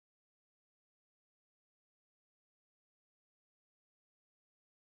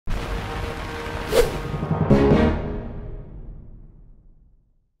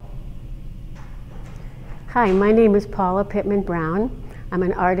Hi, my name is Paula Pitman Brown. I'm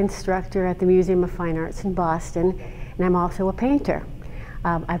an art instructor at the Museum of Fine Arts in Boston, and I'm also a painter.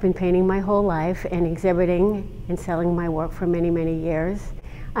 I've been painting my whole life and exhibiting and selling my work for many, many years.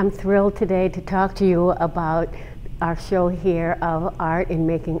 I'm thrilled today to talk to you about our show here of Art in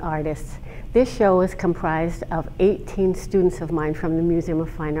Making Artists. This show is comprised of 18 students of mine from the Museum of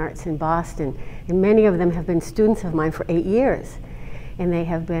Fine Arts in Boston, and many of them have been students of mine for 8 years. And they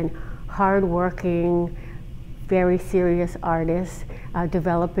have been hardworking, very serious artists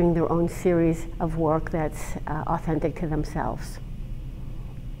developing their own series of work that's authentic to themselves.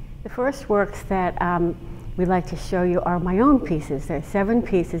 The first works that we'd like to show you are my own pieces. There are 7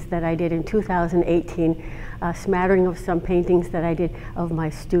 pieces that I did in 2018, a smattering of some paintings that I did of my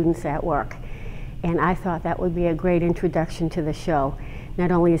students at work. And I thought that would be a great introduction to the show.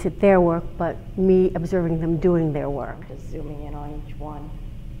 Not only is it their work, but me observing them doing their work. Just zooming in on each one.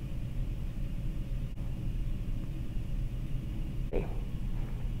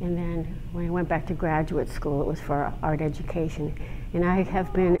 And then when I went back to graduate school, it was for art education. And I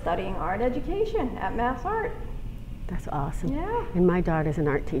have been studying art education at Mass Art. That's awesome. Yeah. And my daughter's an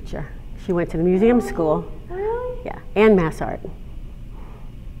art teacher. She went to the museum school. Really? Yeah, and Mass Art.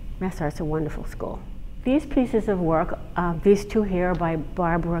 Mass Art's a wonderful school. These pieces of work, these 2 here are by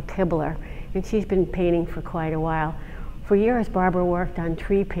Barbara Kibler, and she's been painting for quite a while. For years, Barbara worked on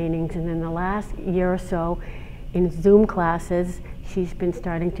tree paintings, and in the last year or so, in Zoom classes, she's been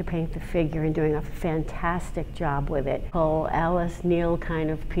starting to paint the figure and doing a fantastic job with it. Whole Alice Neal kind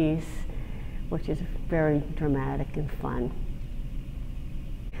of piece, which is very dramatic and fun.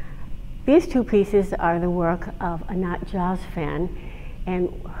 These 2 pieces are the work of Anat Jazfan,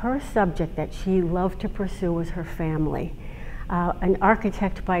 and her subject that she loved to pursue was her family. An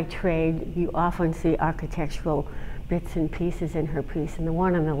architect by trade, you often see architectural bits and pieces in her piece, and the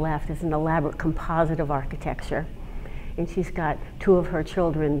one on the left is an elaborate composite of architecture. And she's got 2 of her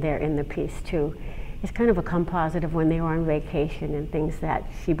children there in the piece too. It's kind of a composite of when they were on vacation and things that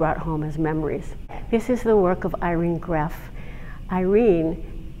she brought home as memories. This is the work of Irene Greff.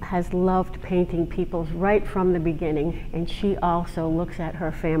 Irene has loved painting peoples right from the beginning, and she also looks at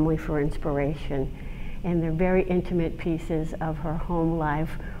her family for inspiration. And they're very intimate pieces of her home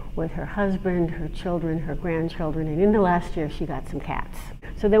life with her husband, her children, her grandchildren, and in the last year she got some cats.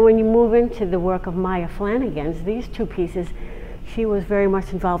 So then when you move into the work of Maya Flanagan's, these 2 pieces, she was very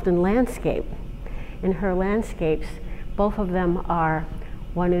much involved in landscape. In her landscapes, both of them are,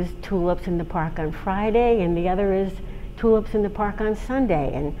 one is tulips in the park on Friday, and the other is tulips in the park on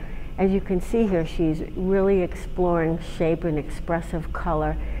Sunday. And as you can see here, she's really exploring shape and expressive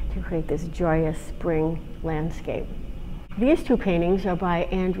color to create this joyous spring landscape. These 2 paintings are by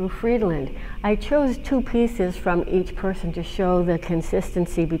Andrew Friedland. I chose 2 pieces from each person to show the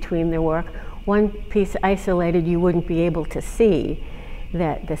consistency between their work. One piece isolated you wouldn't be able to see,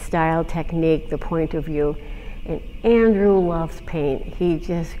 that the style, technique, the point of view. And Andrew loves paint. He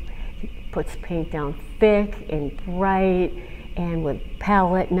just puts paint down thick and bright and with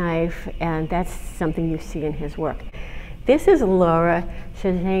palette knife, and that's something you see in his work. This is Laura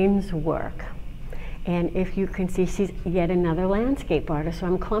Chazane's work. And if you can see, she's yet another landscape artist. So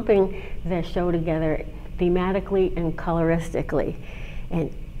I'm clumping the show together thematically and coloristically.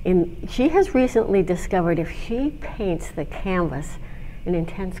 And she has recently discovered if she paints the canvas an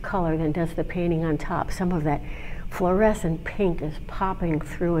intense color, then does the painting on top, some of that fluorescent pink is popping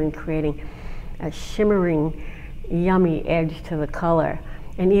through and creating a shimmering, yummy edge to the color.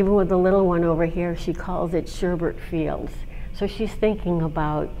 And even with the little one over here, she calls it Sherbet Fields. So she's thinking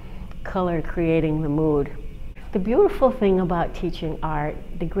about color creating the mood. The beautiful thing about teaching art,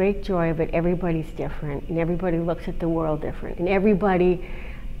 the great joy of it, everybody's different, and everybody looks at the world different, and everybody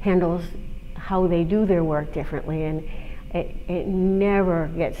handles how they do their work differently, and it never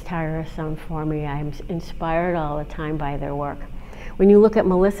gets tiresome for me. I'm inspired all the time by their work. When you look at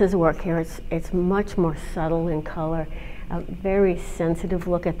Melissa's work here, it's much more subtle in color, a very sensitive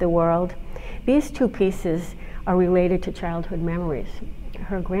look at the world. These 2 pieces are related to childhood memories.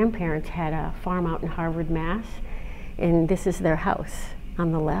 Her grandparents had a farm out in Harvard, Mass, and this is their house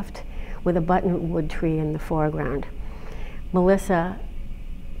on the left with a buttonwood tree in the foreground. Melissa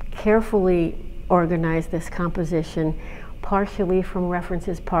carefully organized this composition, partially from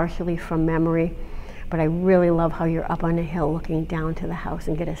references, partially from memory, but I really love how you're up on a hill looking down to the house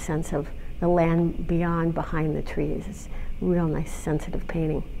and get a sense of the land beyond, behind the trees. It's a real nice, sensitive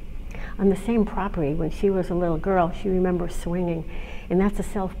painting. On the same property, when she was a little girl, she remembers swinging, and that's a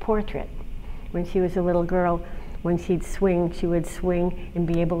self-portrait. When she was a little girl, when she'd swing, she would swing and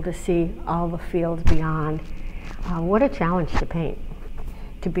be able to see all the fields beyond. What a challenge to paint.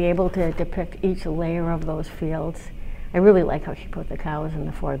 to be able to depict each layer of those fields. I really like how she put the cows in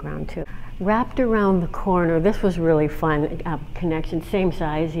the foreground too. Wrapped around the corner, this was really fun, connection, same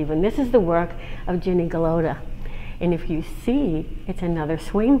size even. This is the work of Ginny Galota. And if you see, it's another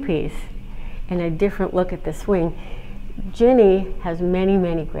swing piece and a different look at the swing. Ginny has many,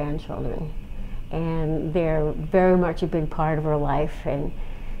 many grandchildren, and they're very much a big part of her life. And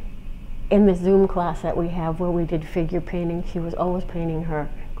in the Zoom class that we have where we did figure painting, she was always painting her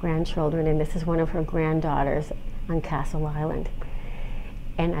grandchildren, and this is one of her granddaughters on Castle Island.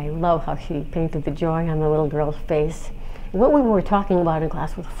 And I love how she painted the joy on the little girl's face. What we were talking about in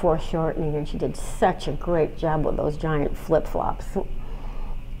class was foreshortening, and she did such a great job with those giant flip-flops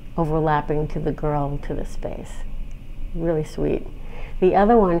overlapping to the girl to the space. Really sweet. The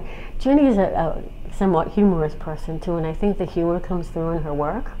other one, Ginny's a somewhat humorous person too, and I think the humor comes through in her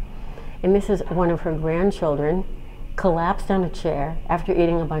work. And this is one of her grandchildren collapsed on a chair after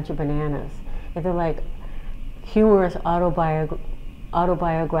eating a bunch of bananas. And they're like humorous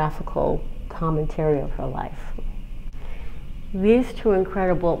autobiographical commentary of her life. These two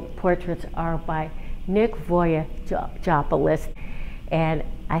incredible portraits are by Nick Voyagopoulos, and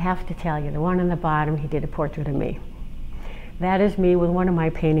I have to tell you, the one on the bottom, he did a portrait of me. That is me with one of my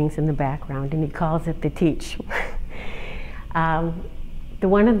paintings in the background, and he calls it The Teach. The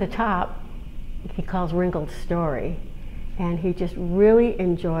one at the top, he calls Wrinkled Story, and he just really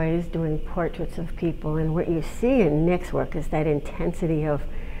enjoys doing portraits of people. And what you see in Nick's work is that intensity of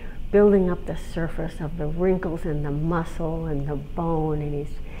building up the surface of the wrinkles and the muscle and the bone. And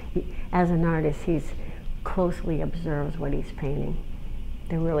as an artist, he's closely observes what he's painting.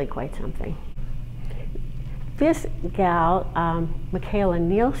 They're really quite something. This gal, Michaela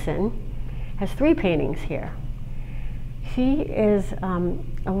Nielsen, has 3 paintings here. She is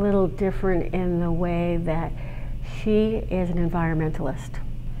a little different in the way that she is an environmentalist,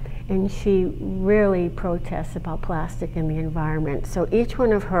 and she really protests about plastic in the environment. So each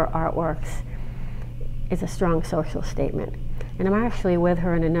one of her artworks is a strong social statement. And I'm actually with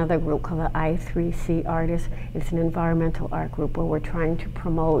her in another group called the I3C Artists. It's an environmental art group where we're trying to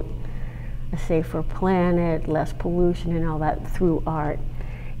promote a safer planet, less pollution and all that through art.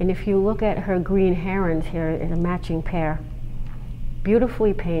 And if you look at her green herons here in a matching pair,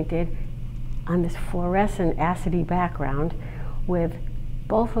 beautifully painted on this fluorescent acidy background, with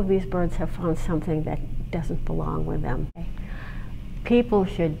both of these birds have found something that doesn't belong with them. People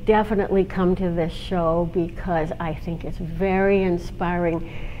should definitely come to this show because I think it's very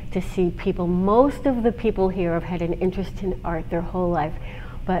inspiring to see people. Most of the people here have had an interest in art their whole life,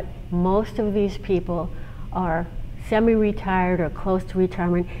 but most of these people are semi-retired or close to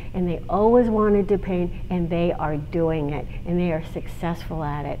retirement, and they always wanted to paint, and they are doing it, and they are successful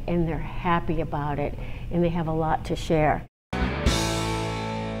at it, and they're happy about it, and they have a lot to share.